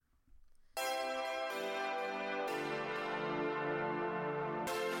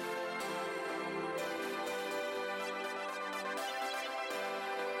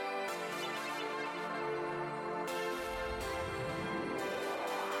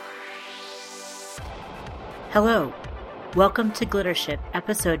Hello, welcome to Glittership,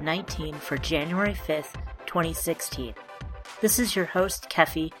 episode 19 for January 5th, 2016. This is your host,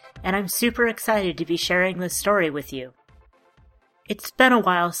 Keffy, and I'm super excited to be sharing this story with you. It's been a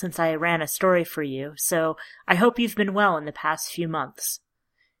while since I ran a story for you, so I hope you've been well in the past few months.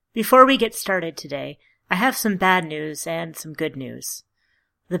 Before we get started today, I have some bad news and some good news.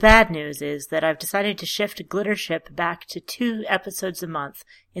 The bad news is that I've decided to shift Glittership back to 2 episodes a month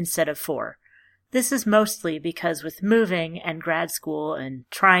instead of 4. This is mostly because with moving and grad school and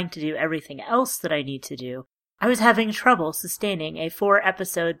trying to do everything else that I need to do, I was having trouble sustaining a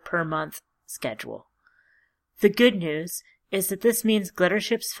 4-episode per month schedule. The good news is that this means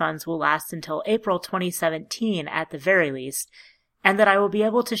Glittership's funds will last until April 2017 at the very least, and that I will be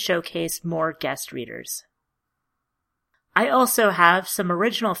able to showcase more guest readers. I also have some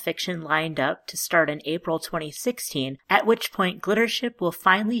original fiction lined up to start in April 2016, at which point Glittership will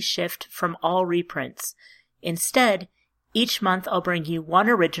finally shift from all reprints. Instead, each month I'll bring you 1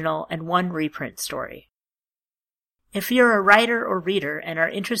 original and 1 reprint story. If you're a writer or reader and are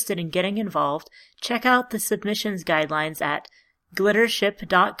interested in getting involved, check out the submissions guidelines at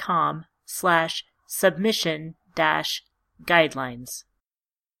glittership.com/submission-guidelines.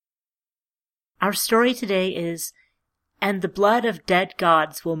 Our story today is "And the Blood of Dead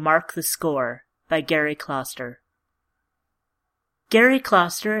Gods Will Mark the Score" by Gary Kloster. Gary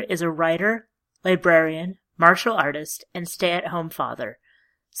Kloster is a writer, librarian, martial artist, and stay-at-home father.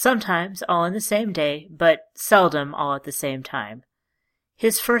 Sometimes all in the same day, but seldom all at the same time.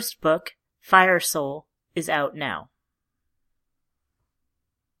 His first book, Fire Soul, is out now.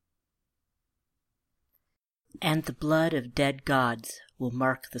 And the Blood of Dead Gods Will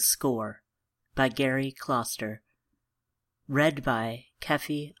Mark the Score by Gary Kloster. Read by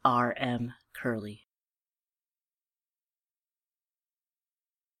Keffy R.M. Curley.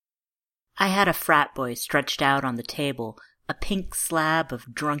 I had a frat boy stretched out on the table, a pink slab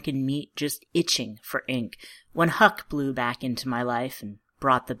of drunken meat just itching for ink, when Huck blew back into my life and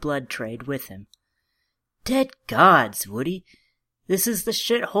brought the blood trade with him. Dead gods, Woody! This is the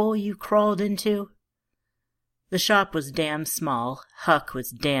shithole you crawled into? The shop was damn small, Huck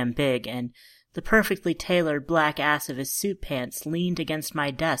was damn big, and the perfectly tailored black ass of his suit pants leaned against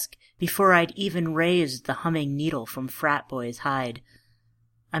my desk before I'd even raised the humming needle from frat boy's hide.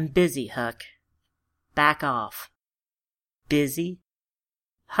 I'm busy, Huck. Back off. Busy?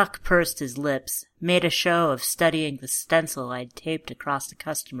 Huck pursed his lips, made a show of studying the stencil I'd taped across the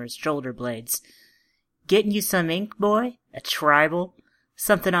customer's shoulder blades. Getting you some ink, boy? A tribal?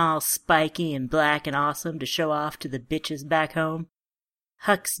 Something all spiky and black and awesome to show off to the bitches back home?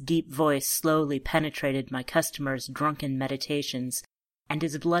 Huck's deep voice slowly penetrated my customer's drunken meditations, and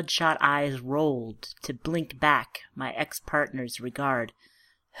his bloodshot eyes rolled to blink back my ex-partner's regard.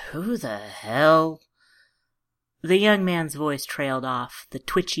 Who the hell? The young man's voice trailed off, the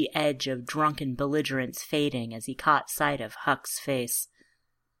twitchy edge of drunken belligerence fading as he caught sight of Huck's face.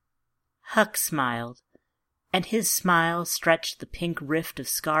 Huck smiled, and his smile stretched the pink rift of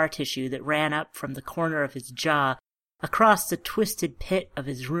scar tissue that ran up from the corner of his jaw across the twisted pit of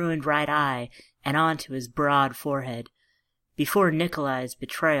his ruined right eye and onto his broad forehead. Before Nikolai's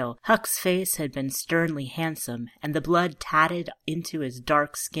betrayal, Huck's face had been sternly handsome, and the blood tatted into his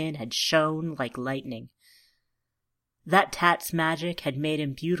dark skin had shone like lightning. That tat's magic had made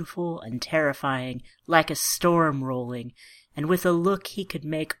him beautiful and terrifying, like a storm rolling, and with a look he could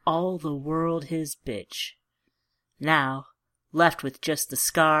make all the world his bitch. Now, left with just the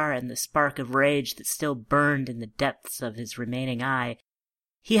scar and the spark of rage that still burned in the depths of his remaining eye,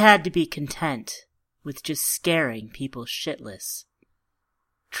 he had to be content with just scaring people shitless.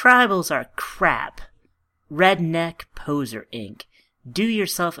 Tribals are crap. Redneck poser ink. Do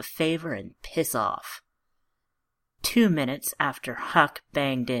yourself a favor and piss off. 2 minutes after Huck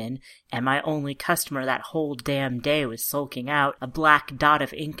banged in, and my only customer that whole damn day was sulking out, a black dot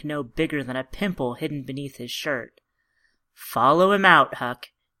of ink no bigger than a pimple hidden beneath his shirt. Follow him out,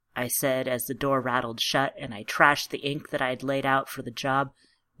 Huck, I said as the door rattled shut and I trashed the ink that I'd laid out for the job.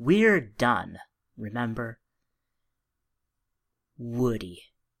 We're done, remember? Woody.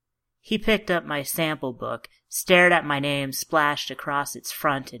 He picked up my sample book, stared at my name splashed across its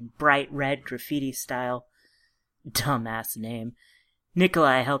front in bright red graffiti style. Dumbass name.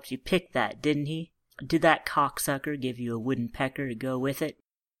 Nikolai helped you pick that, didn't he? Did that cocksucker give you a wooden pecker to go with it?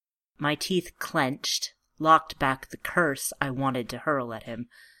 My teeth clenched, locked back the curse I wanted to hurl at him.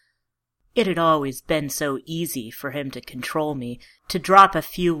 It had always been so easy for him to control me, to drop a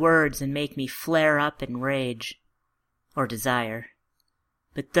few words and make me flare up in rage. Or desire.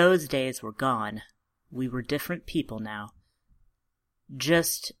 But those days were gone. We were different people now.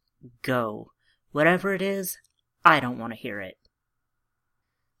 Just go. Whatever it is, I don't want to hear it.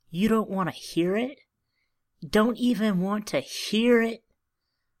 You don't want to hear it? Don't even want to hear it?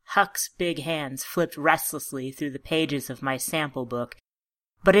 Huck's big hands flipped restlessly through the pages of my sample book,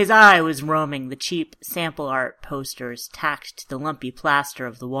 but his eye was roaming the cheap sample art posters tacked to the lumpy plaster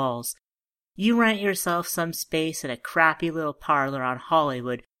of the walls. You rent yourself some space in a crappy little parlor on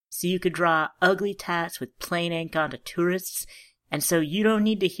Hollywood so you could draw ugly tats with plain ink onto tourists, and so you don't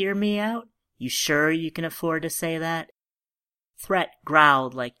need to hear me out? You sure you can afford to say that? Threat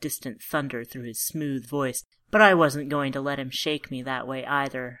growled like distant thunder through his smooth voice, but I wasn't going to let him shake me that way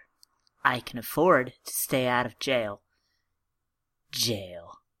either. I can afford to stay out of jail.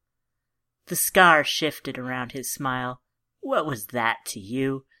 Jail. The scar shifted around his smile. What was that to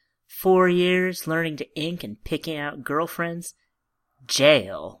you? 4 years learning to ink and picking out girlfriends?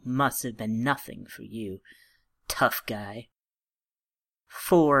 Jail must have been nothing for you, tough guy.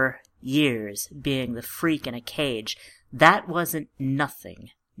 4 years being the freak in a cage, that wasn't nothing.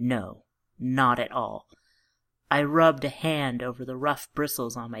 No, not at all. I rubbed a hand over the rough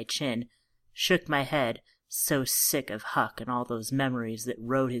bristles on my chin, shook my head, so sick of Huck and all those memories that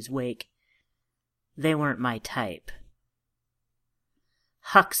rode his wake. They weren't my type.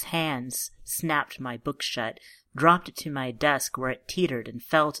 Huck's hands snapped my book shut, dropped it to my desk where it teetered and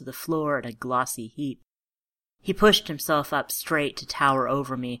fell to the floor in a glossy heap. He pushed himself up straight to tower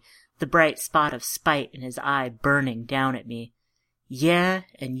over me, the bright spot of spite in his eye burning down at me. Yeah,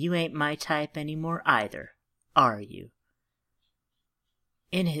 and you ain't my type anymore either, are you?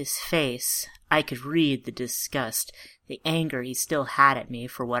 In his face, I could read the disgust, the anger he still had at me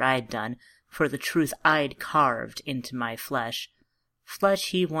for what I'd done, for the truth I'd carved into my flesh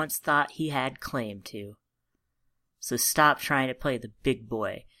he once thought he had claim to. So stop trying to play the big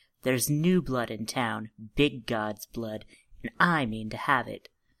boy. There's new blood in town, big God's blood, and I mean to have it.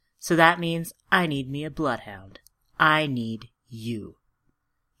 So that means I need me a bloodhound. I need you.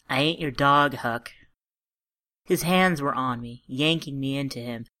 I ain't your dog, Huck. His hands were on me, yanking me into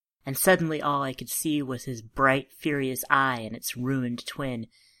him, and suddenly all I could see was his bright, furious eye and its ruined twin.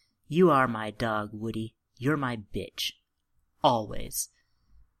 You are my dog, Woody. You're my bitch. Always.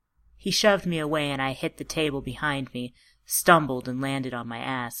 He shoved me away and I hit the table behind me, stumbled and landed on my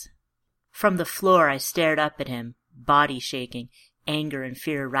ass. From the floor I stared up at him, body shaking, anger and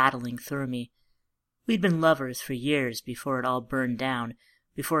fear rattling through me. We'd been lovers for years before it all burned down,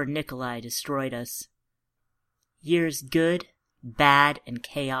 before Nikolai destroyed us. Years good, bad, and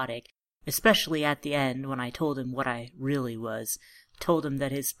chaotic, especially at the end when I told him what I really was, told him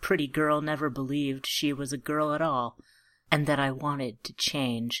that his pretty girl never believed she was a girl at all, and that I wanted to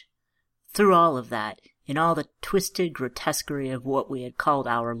change. Through all of that, in all the twisted grotesquerie of what we had called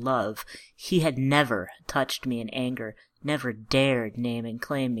our love, he had never touched me in anger, never dared name and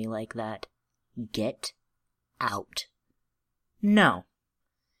claim me like that. Get out. No.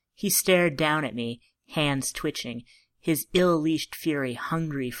 He stared down at me, hands twitching, his ill-leashed fury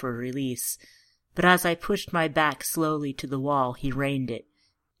hungry for release. But as I pushed my back slowly to the wall, he reined it.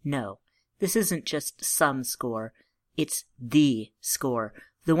 No, this isn't just some score. It's the score,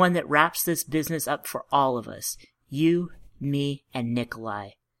 the one that wraps this business up for all of us. You, me, and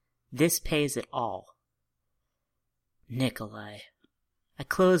Nikolai. This pays it all. Nikolai. I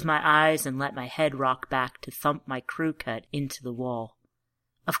closed my eyes and let my head rock back to thump my crew cut into the wall.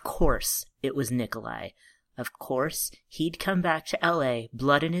 Of course it was Nikolai. Of course he'd come back to L.A.,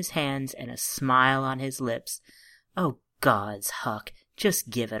 blood in his hands and a smile on his lips. Oh, gods, Huck, just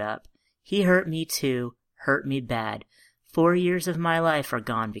give it up. He hurt me too, hurt me bad. 4 years of my life are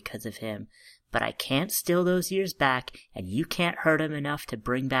gone because of him, but I can't steal those years back, and you can't hurt him enough to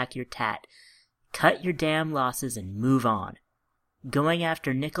bring back your tat. Cut your damn losses and move on. Going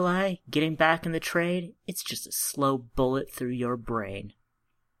after Nikolai, getting back in the trade, it's just a slow bullet through your brain.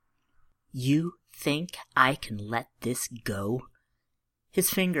 You think I can let this go?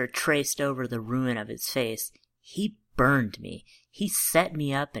 His finger traced over the ruin of his face. He burned me. He set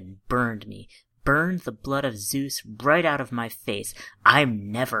me up and burned me. Burned the blood of Zeus right out of my face.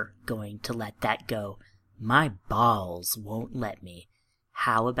 I'm never going to let that go. My balls won't let me.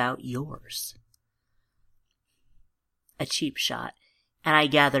 How about yours? A cheap shot, and I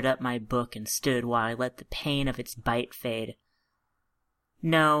gathered up my book and stood while I let the pain of its bite fade.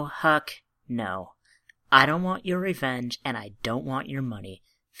 No, Huck, no. I don't want your revenge, and I don't want your money.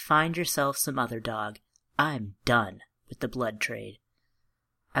 Find yourself some other dog. I'm done with the blood trade.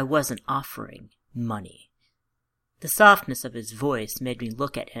 I wasn't offering money. The softness of his voice made me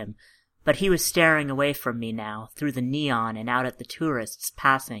look at him, but he was staring away from me now, through the neon and out at the tourists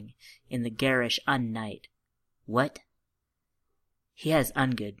passing in the garish unnight. What? He has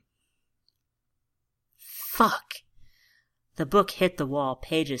ungood. Fuck! The book hit the wall,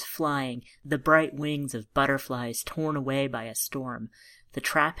 pages flying, the bright wings of butterflies torn away by a storm. The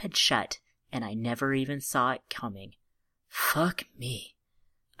trap had shut, and I never even saw it coming. Fuck me,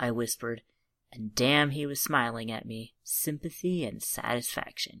 I whispered, and damn, he was smiling at me, sympathy and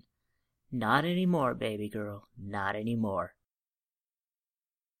satisfaction. Not anymore, baby girl, not anymore.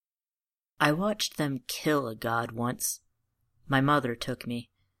 I watched them kill a god once. My mother took me.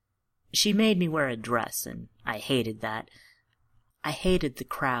 She made me wear a dress, and I hated that. I hated the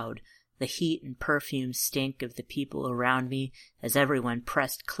crowd, the heat and perfume stink of the people around me as everyone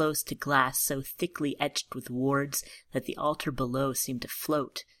pressed close to glass so thickly etched with wards that the altar below seemed to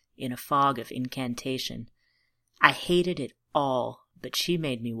float in a fog of incantation. I hated it all, but she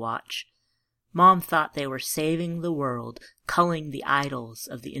made me watch. Mom thought they were saving the world, culling the idols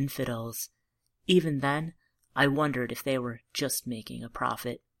of the infidels. Even then, I wondered if they were just making a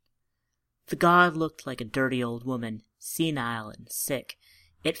profit. The god looked like a dirty old woman, senile and sick.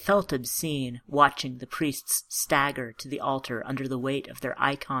 It felt obscene, watching the priests stagger to the altar under the weight of their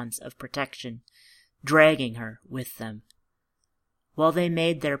icons of protection, dragging her with them. While they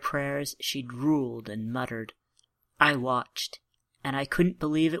made their prayers, she drooled and muttered. I watched, and I couldn't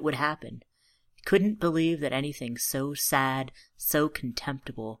believe it would happen. Couldn't believe that anything so sad, so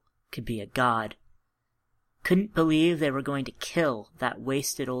contemptible, could be a god. Couldn't believe they were going to kill that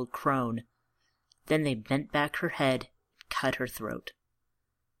wasted old crone. Then they bent back her head and cut her throat.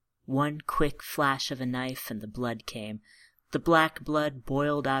 One quick flash of a knife and the blood came. The black blood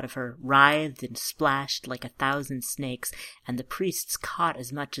boiled out of her, writhed and splashed like 1,000 snakes, and the priests caught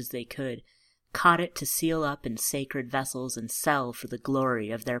as much as they could, caught it to seal up in sacred vessels and sell for the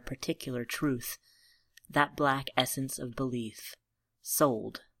glory of their particular truth, that black essence of belief,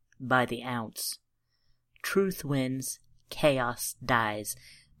 sold by the ounce. Truth wins, chaos dies.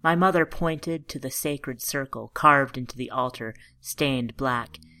 My mother pointed to the sacred circle carved into the altar, stained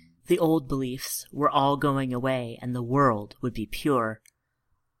black. The old beliefs were all going away, and the world would be pure.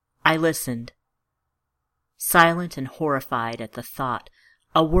 I listened, silent and horrified at the thought,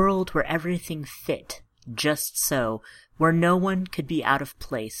 a world where everything fit, just so, where no one could be out of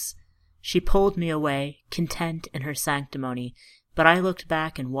place. She pulled me away, content in her sanctimony, but I looked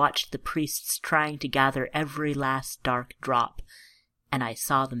back and watched the priests trying to gather every last dark drop, and I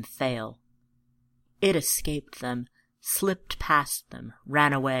saw them fail. It escaped them, slipped past them,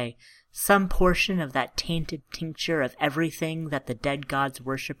 ran away. Some portion of that tainted tincture of everything that the dead god's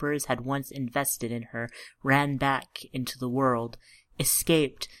worshippers had once invested in her ran back into the world,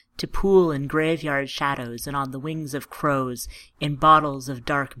 escaped to pool in graveyard shadows and on the wings of crows, in bottles of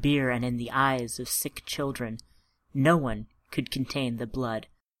dark beer and in the eyes of sick children. No one could contain the blood.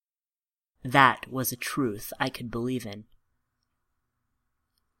 That was a truth I could believe in.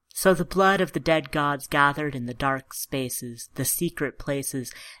 So the blood of the dead gods gathered in the dark spaces, the secret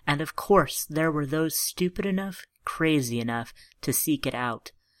places, and of course there were those stupid enough, crazy enough, to seek it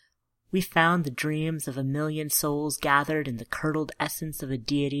out. We found the dreams of 1,000,000 souls gathered in the curdled essence of a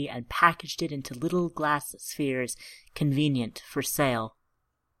deity and packaged it into little glass spheres, convenient for sale.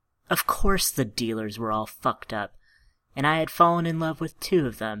 Of course the dealers were all fucked up, and I had fallen in love with 2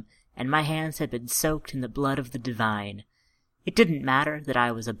 of them, and my hands had been soaked in the blood of the divine. It didn't matter that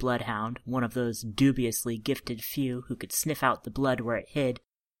I was a bloodhound, one of those dubiously gifted few who could sniff out the blood where it hid,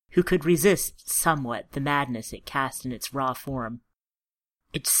 who could resist somewhat the madness it cast in its raw form.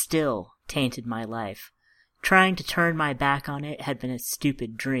 It still tainted my life. Trying to turn my back on it had been a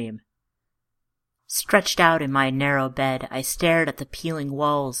stupid dream. Stretched out in my narrow bed, I stared at the peeling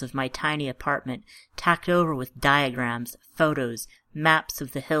walls of my tiny apartment, tacked over with diagrams, photos, maps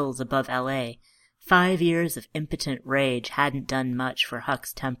of the hills above L.A., 5 years of impotent rage hadn't done much for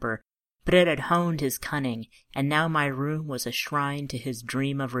Huck's temper, but it had honed his cunning, and now my room was a shrine to his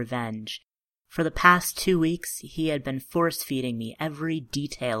dream of revenge. For the past 2 weeks he had been force-feeding me every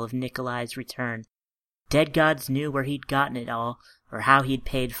detail of Nikolai's return. Dead gods knew where he'd gotten it all, or how he'd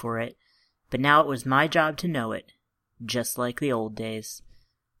paid for it, but now it was my job to know it, just like the old days.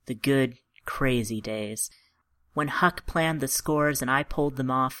 The good, crazy days. When Huck planned the scores and I pulled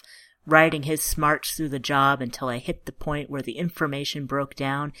them off, riding his smarts through the job until I hit the point where the information broke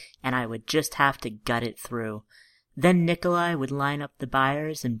down and I would just have to gut it through. Then Nikolai would line up the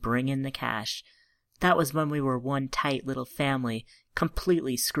buyers and bring in the cash. That was when we were one tight little family,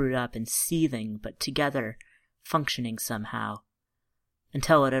 completely screwed up and seething, but together, functioning somehow.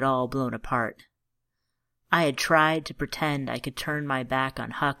 Until it had all blown apart. I had tried to pretend I could turn my back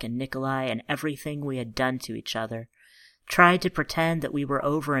on Huck and Nikolai and everything we had done to each other. Tried to pretend that we were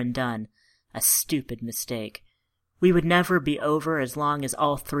over and done. A stupid mistake. We would never be over as long as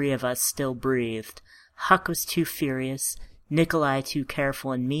all 3 of us still breathed. Huck was too furious, Nikolai too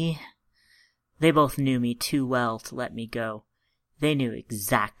careful, and me... They both knew me too well to let me go. They knew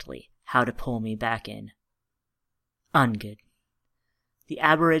exactly how to pull me back in. Ungud. The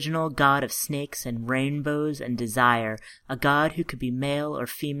aboriginal god of snakes and rainbows and desire, a god who could be male or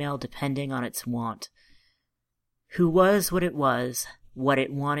female depending on its want. Who was what it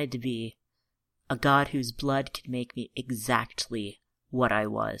wanted to be. A god whose blood could make me exactly what I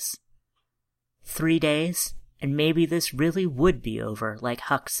was. 3 days, and maybe this really would be over, like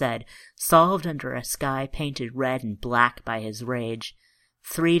Huck said, solved under a sky painted red and black by his rage.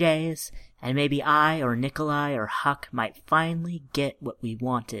 3 days, and maybe I or Nikolai or Huck might finally get what we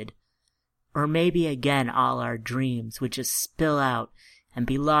wanted. Or maybe again all our dreams would just spill out and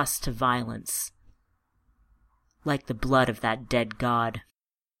be lost to violence, like the blood of that dead god.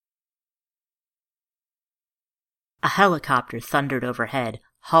 A helicopter thundered overhead,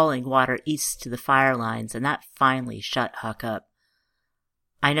 hauling water east to the fire lines, and that finally shut Huck up.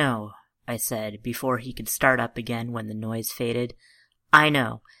 "I know," I said, before he could start up again when the noise faded. "I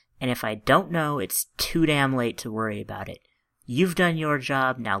know, and if I don't know, it's too damn late to worry about it. You've done your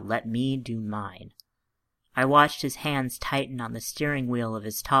job, now let me do mine." I watched his hands tighten on the steering wheel of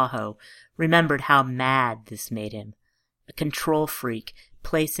his Tahoe, remembered how mad this made him. A control freak,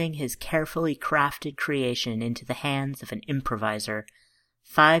 placing his carefully crafted creation into the hands of an improviser.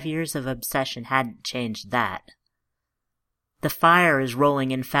 5 years of obsession hadn't changed that. "The fire is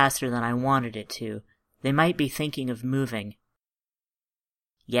rolling in faster than I wanted it to. They might be thinking of moving."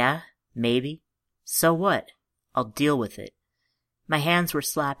 "Yeah, maybe. So what? I'll deal with it." My hands were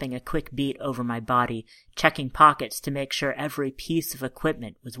slapping a quick beat over my body, checking pockets to make sure every piece of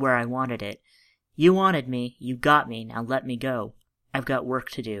equipment was where I wanted it. "You wanted me, you got me, now let me go. I've got work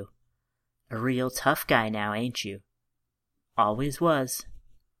to do." "A real tough guy now, ain't you?" "Always was."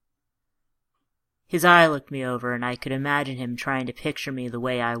 His eye looked me over, and I could imagine him trying to picture me the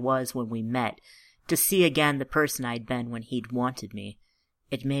way I was when we met, to see again the person I'd been when he'd wanted me.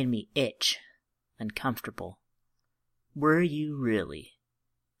 It made me itch. Uncomfortable. "Were you really?"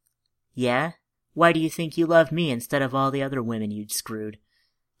 "Yeah? Why do you think you loved me instead of all the other women you'd screwed?"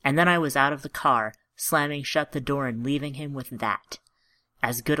 And then I was out of the car, slamming shut the door and leaving him with that.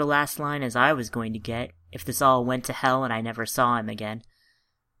 As good a last line as I was going to get, if this all went to hell and I never saw him again.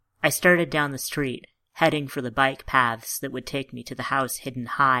 I started down the street, heading for the bike paths that would take me to the house hidden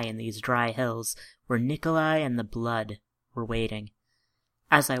high in these dry hills, where Nikolai and the blood were waiting.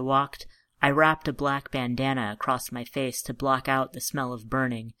 As I walked, I wrapped a black bandana across my face to block out the smell of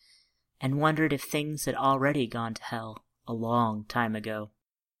burning, and wondered if things had already gone to hell a long time ago.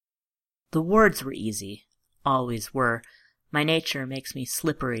 The wards were easy, always were. My nature makes me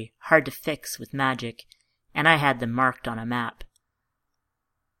slippery, hard to fix with magic, and I had them marked on a map.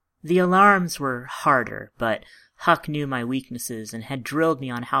 The alarms were harder, but Huck knew my weaknesses and had drilled me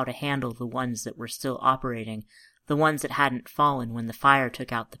on how to handle the ones that were still operating, the ones that hadn't fallen when the fire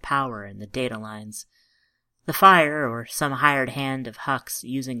took out the power and the data lines. The fire, or some hired hand of Huck's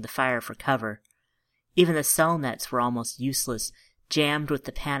using the fire for cover. Even the cell nets were almost useless, jammed with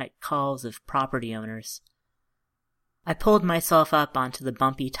the panicked calls of property owners. I pulled myself up onto the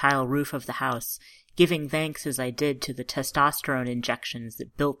bumpy tile roof of the house, giving thanks as I did to the testosterone injections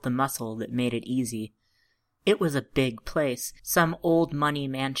that built the muscle that made it easy. It was a big place, some old money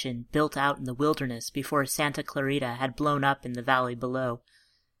mansion built out in the wilderness before Santa Clarita had blown up in the valley below.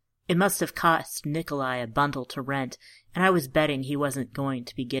 It must have cost Nikolai a bundle to rent, and I was betting he wasn't going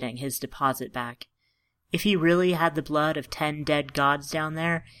to be getting his deposit back. If he really had the blood of 10 dead gods down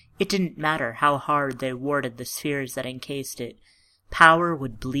there, it didn't matter how hard they warded the spheres that encased it. Power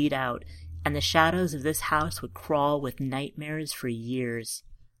would bleed out, and the shadows of this house would crawl with nightmares for years.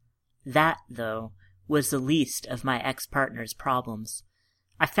 That, though, was the least of my ex-partner's problems.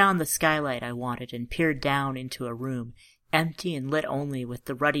 I found the skylight I wanted and peered down into a room, empty and lit only with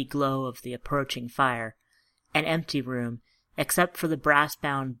the ruddy glow of the approaching fire. An empty room, except for the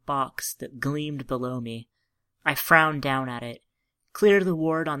brass-bound box that gleamed below me. I frowned down at it, cleared the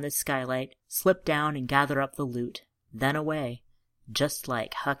ward on this skylight, slipped down and gathered up the loot, then away, just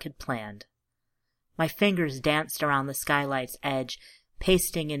like Huck had planned. My fingers danced around the skylight's edge,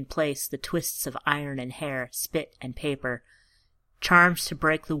 pasting in place the twists of iron and hair, spit and paper, charms to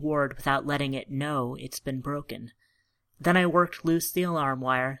break the ward without letting it know it's been broken. Then I worked loose the alarm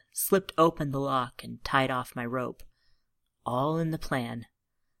wire, slipped open the lock, and tied off my rope. All in the plan.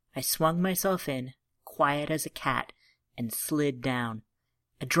 I swung myself in, quiet as a cat, and slid down.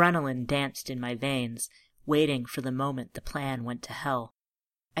 Adrenaline danced in my veins, waiting for the moment the plan went to hell.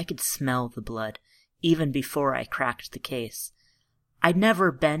 I could smell the blood, even before I cracked the case. I'd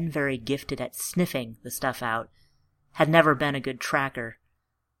never been very gifted at sniffing the stuff out, had never been a good tracker.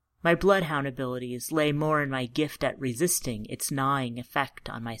 My bloodhound abilities lay more in my gift at resisting its gnawing effect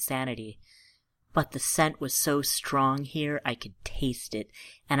on my sanity. But the scent was so strong here I could taste it,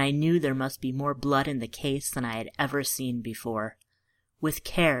 and I knew there must be more blood in the case than I had ever seen before. With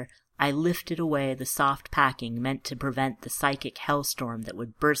care, I lifted away the soft packing meant to prevent the psychic hellstorm that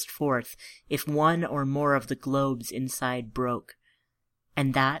would burst forth if one or more of the globes inside broke.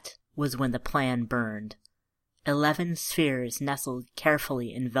 And that was when the plan burned. 11 spheres nestled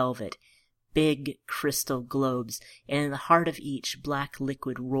carefully in velvet, big crystal globes, and in the heart of each black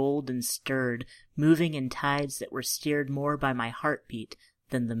liquid rolled and stirred, moving in tides that were steered more by my heartbeat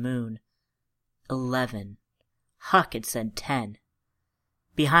than the moon. 11. Huck had said 10.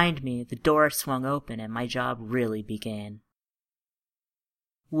 Behind me, the door swung open and my job really began.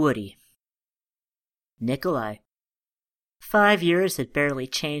 Woody. Nikolai. 5 years had barely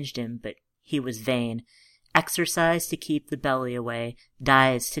changed him, but he was vain. Exercise to keep the belly away,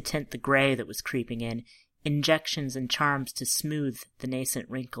 dyes to tint the gray that was creeping in, injections and charms to smooth the nascent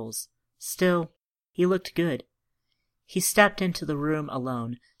wrinkles. Still, he looked good. He stepped into the room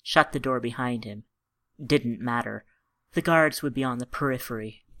alone, shut the door behind him. Didn't matter. The guards would be on the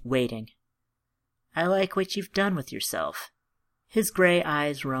periphery, waiting. I like what you've done with yourself. His gray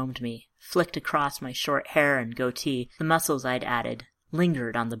eyes roamed me, flicked across my short hair and goatee. The muscles I'd added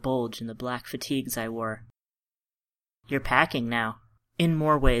lingered on the bulge in the black fatigues I wore. You're packing now. In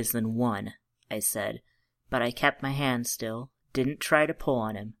more ways than one, I said, but I kept my hand still, didn't try to pull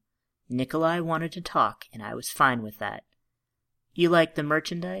on him. Nikolai wanted to talk, and I was fine with that. You like the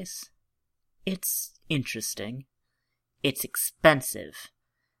merchandise? It's interesting. It's expensive.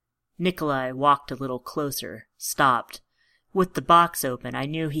 Nikolai walked a little closer, stopped. With the box open, I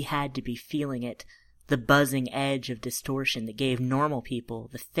knew he had to be feeling it, the buzzing edge of distortion that gave normal people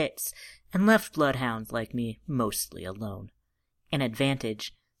the fits and left bloodhounds like me mostly alone. An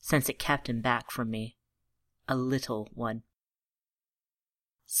advantage, since it kept him back from me. A little one.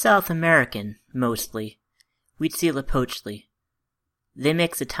 South American, mostly. Huitzilopochtli. They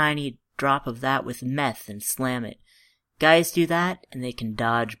mix a tiny drop of that with meth and slam it. Guys do that, and they can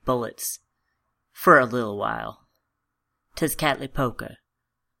dodge bullets. For a little while. Tezcatlipoca.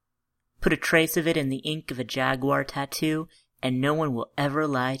 Put a trace of it in the ink of a jaguar tattoo, and no one will ever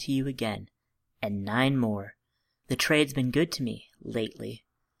lie to you again. And 9 more. The trade's been good to me, lately.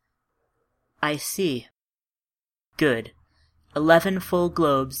 I see. Good. 11 full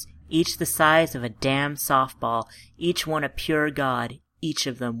globes, each the size of a damn softball, each one a pure god, each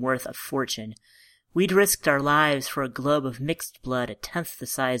of them worth a fortune. We'd risked our lives for a globe of mixed blood 1/10 the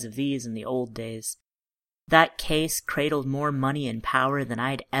size of these in the old days. That case cradled more money and power than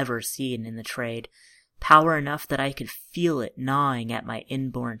I'd ever seen in the trade, power enough that I could feel it gnawing at my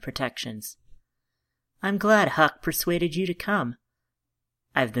inborn protections. I'm glad Huck persuaded you to come.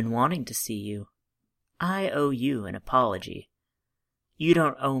 I've been wanting to see you. I owe you an apology. You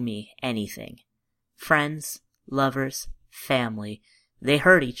don't owe me anything. Friends, lovers, family, they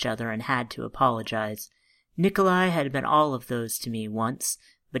hurt each other and had to apologize. Nikolai had been all of those to me once,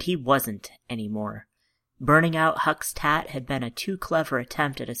 but he wasn't anymore. Burning out Huck's tat had been a too clever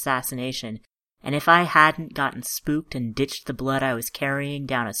attempt at assassination, and if I hadn't gotten spooked and ditched the blood I was carrying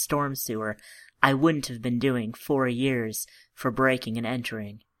down a storm sewer, I wouldn't have been doing 4 years for breaking and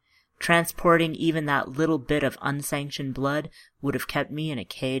entering. Transporting even that little bit of unsanctioned blood would have kept me in a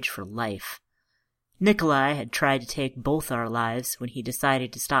cage for life. Nikolai had tried to take both our lives when he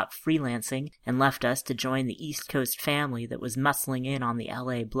decided to stop freelancing and left us to join the East Coast family that was muscling in on the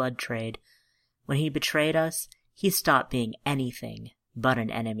LA blood trade. When he betrayed us, he stopped being anything but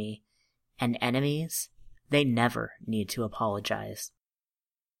an enemy. And enemies, they never need to apologize.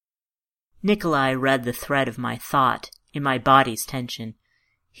 Nikolai read the thread of my thought in my body's tension.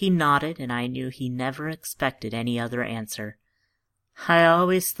 He nodded, and I knew he never expected any other answer. I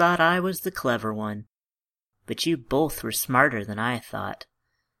always thought I was the clever one. But you both were smarter than I thought.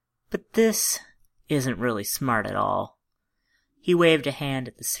 But this isn't really smart at all. He waved a hand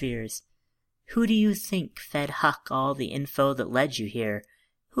at the spheres. Who do you think fed Huck all the info that led you here?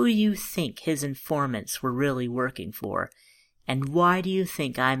 Who do you think his informants were really working for? And why do you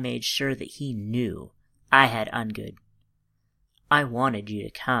think I made sure that he knew I had Ungood? I wanted you to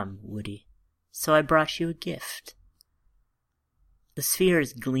come, Woody, so I brought you a gift. The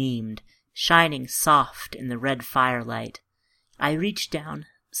spheres gleamed, shining soft in the red firelight. I reached down,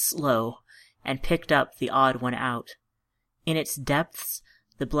 slow, and picked up the odd one out. In its depths,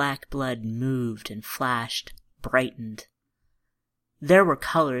 the black blood moved and flashed, brightened. There were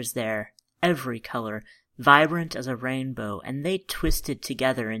colors there, every color, vibrant as a rainbow, and they twisted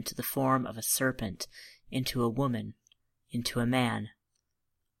together into the form of a serpent, into a woman, into a man.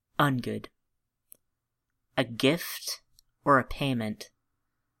 Ungood. A gift or a payment?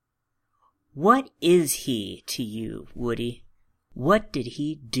 What is he to you, Woody? What did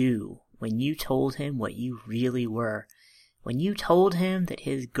he do when you told him what you really were? When you told him that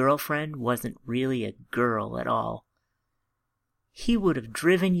his girlfriend wasn't really a girl at all? He would have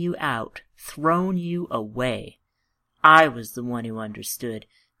driven you out, thrown you away. I was the one who understood,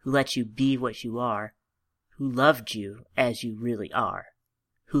 who let you be what you are, who loved you as you really are,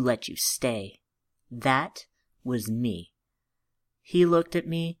 who let you stay. That was me. He looked at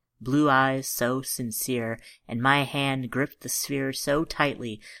me, blue eyes so sincere, and my hand gripped the sphere so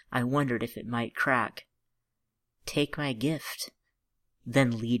tightly I wondered if it might crack. Take my gift,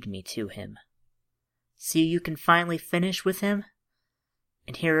 then lead me to him. See you can finally finish with him?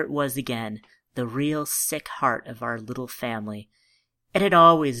 And here it was again, the real sick heart of our little family. It had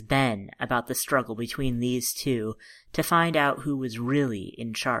always been about the struggle between these two to find out who was really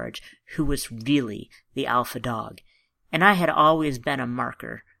in charge, who was really the alpha dog. And I had always been a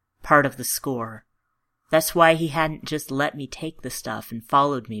marker, part of the score. That's why he hadn't just let me take the stuff and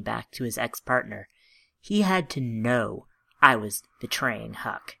followed me back to his ex-partner. He had to know I was betraying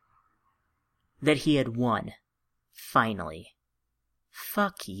Huck. That he had won. Finally.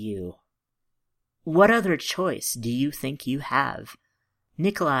 Fuck you. What other choice do you think you have?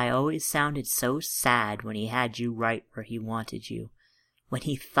 Nikolai always sounded so sad when he had you right where he wanted you, when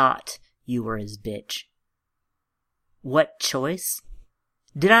he thought you were his bitch. What choice?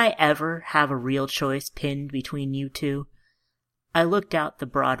 Did I ever have a real choice pinned between you two? I looked out the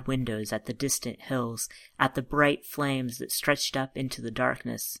broad windows at the distant hills, at the bright flames that stretched up into the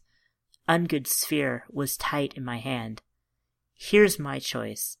darkness. Ungood's sphere was tight in my hand. Here's my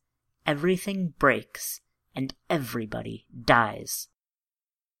choice. Everything breaks, and everybody dies.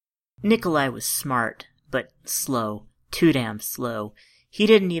 Nikolai was smart, but slow, too damn slow. He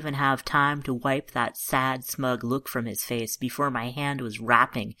didn't even have time to wipe that sad, smug look from his face before my hand was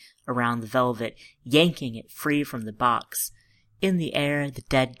wrapping around the velvet, yanking it free from the box. In the air, the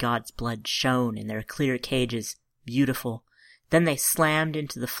dead god's blood shone in their clear cages, beautiful. Then they slammed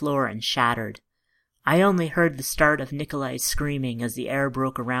into the floor and shattered. I only heard the start of Nikolai's screaming as the air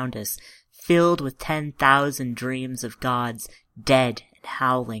broke around us, filled with 10,000 dreams of gods, dead and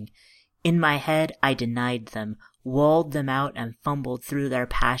howling. In my head, I denied them, walled them out, and fumbled through their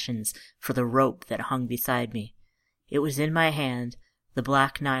passions for the rope that hung beside me. It was in my hand, the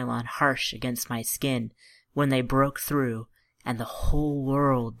black nylon harsh against my skin, when they broke through, and the whole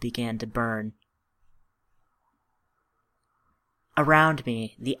world began to burn. Around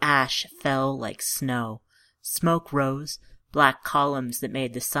me, the ash fell like snow. Smoke rose, black columns that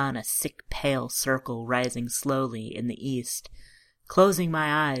made the sun a sick pale circle rising slowly in the east. Closing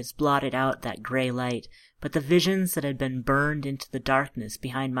my eyes blotted out that gray light, but the visions that had been burned into the darkness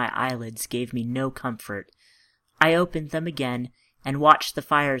behind my eyelids gave me no comfort. I opened them again and watched the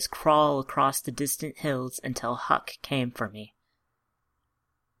fires crawl across the distant hills until Huck came for me.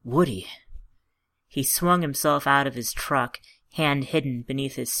 Woody. He swung himself out of his truck, hand hidden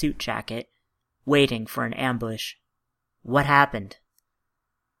beneath his suit jacket, waiting for an ambush. What happened?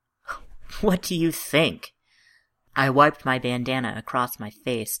 What do you think? I wiped my bandana across my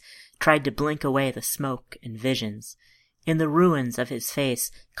face, tried to blink away the smoke and visions. In the ruins of his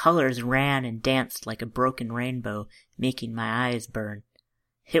face, colors ran and danced like a broken rainbow, making my eyes burn.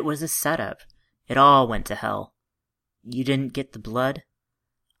 It was a setup. It all went to hell. You didn't get the blood?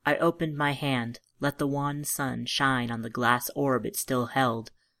 I opened my hand, let the wan sun shine on the glass orb it still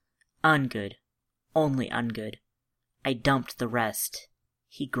held. Ungood. Only Ungood. I dumped the rest.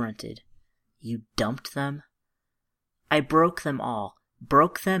 He grunted. You dumped them? I broke them all,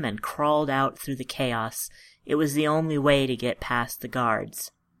 broke them and crawled out through the chaos. It was the only way to get past the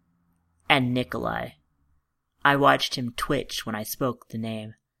guards. And Nikolai. I watched him twitch when I spoke the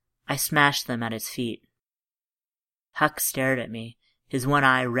name. I smashed them at his feet. Huck stared at me, his one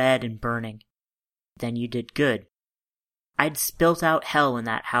eye red and burning. Then you did good. I'd spilt out hell in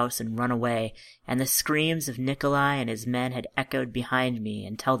that house and run away, and the screams of Nikolai and his men had echoed behind me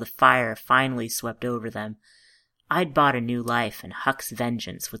until the fire finally swept over them. I'd bought a new life in Huck's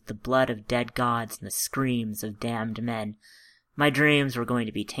vengeance with the blood of dead gods and the screams of damned men. My dreams were going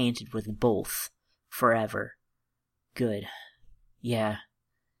to be tainted with both, forever. Good. Yeah.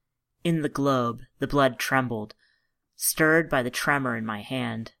 In the globe, the blood trembled, stirred by the tremor in my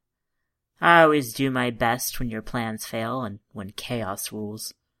hand. I always do my best when your plans fail and when chaos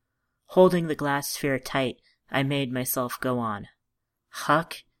rules. Holding the glass sphere tight, I made myself go on.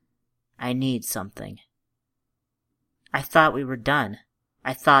 Huck, I need something. I thought we were done.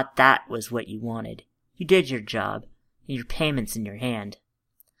 I thought that was what you wanted. You did your job, and your payment's in your hand.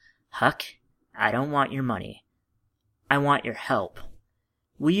 Huck, I don't want your money. I want your help.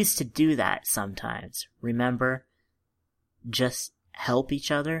 We used to do that sometimes, remember? Just help each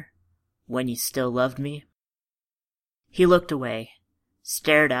other when you still loved me. He looked away,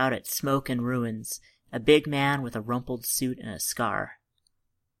 stared out at smoke and ruins, a big man with a rumpled suit and a scar.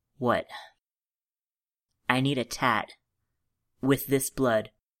 What? I need a tat. With this blood.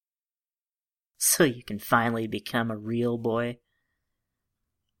 So you can finally become a real boy?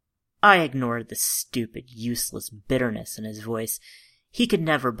 I ignored the stupid, useless bitterness in his voice. He could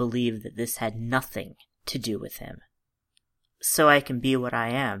never believe that this had nothing to do with him. So I can be what I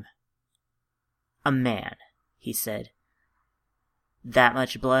am. A man, he said. That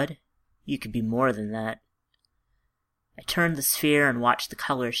much blood? You could be more than that. I turned the sphere and watched the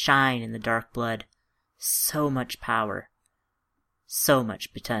color shine in the dark blood. So much power. So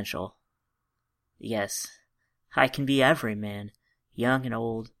much potential. Yes, I can be every man, young and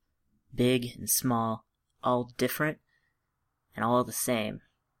old, big and small, all different and all the same.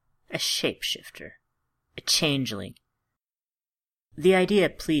 A shapeshifter. A changeling. The idea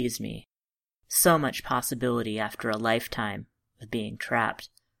pleased me. So much possibility after a lifetime of being trapped.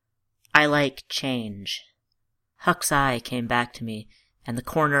 I like change. Huck's eye came back to me, and the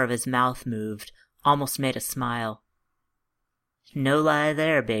corner of his mouth moved, almost made a smile. No lie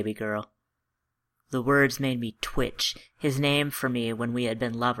there, baby girl. The words made me twitch, his name for me when we had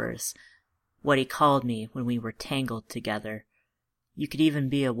been lovers, what he called me when we were tangled together. You could even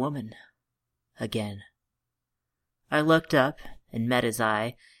be a woman. Again. I looked up and met his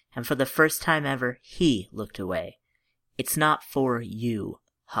eye, and for the first time ever, he looked away. It's not for you,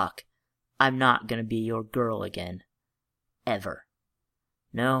 Huck. I'm not gonna be your girl again. Ever.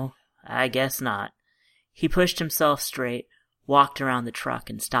 No, I guess not. He pushed himself straight, walked around the truck,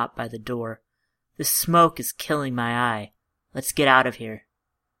 and stopped by the door. The smoke is killing my eye. Let's get out of here.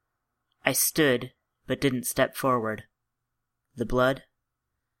 I stood, but didn't step forward. The blood?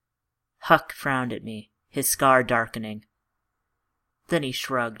 Huck frowned at me, his scar darkening. Then he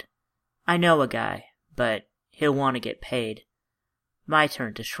shrugged. I know a guy, but he'll want to get paid. My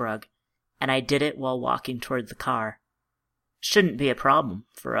turn to shrug, and I did it while walking toward the car. Shouldn't be a problem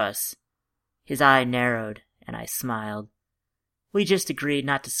for us. His eye narrowed, and I smiled. We just agreed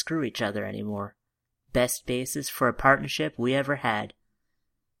not to screw each other anymore. Best basis for a partnership we ever had.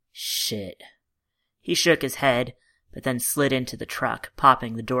 Shit. He shook his head, but then slid into the truck,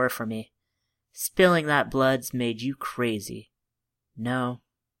 popping the door for me. Spilling that blood's made you crazy. No.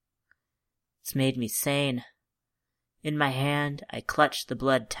 It's made me sane. In my hand, I clutched the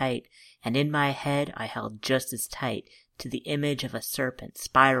blood tight, and in my head I held just as tight to the image of a serpent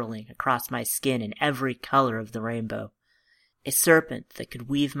spiraling across my skin in every color of the rainbow. A serpent that could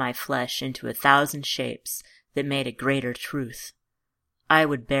weave my flesh into 1,000 shapes that made a greater truth. I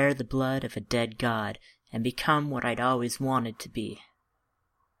would bear the blood of a dead god and become what I'd always wanted to be.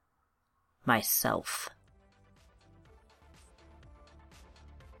 Myself.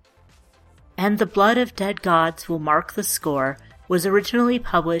 And the Blood of Dead Gods Will Mark the Score was originally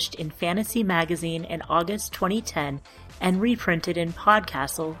published in Fantasy Magazine in August 2010 and reprinted in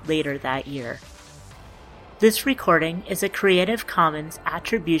Podcastle later that year. This recording is a Creative Commons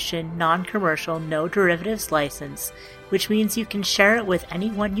Attribution, Non-Commercial, No Derivatives license, which means you can share it with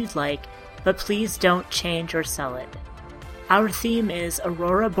anyone you'd like, but please don't change or sell it. Our theme is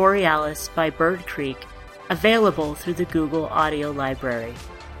Aurora Borealis by Bird Creek, available through the Google Audio Library.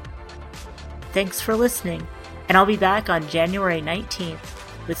 Thanks for listening, and I'll be back on January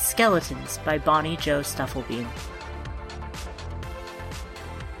 19th with Skeletons by Bonnie Jo Stufflebeam.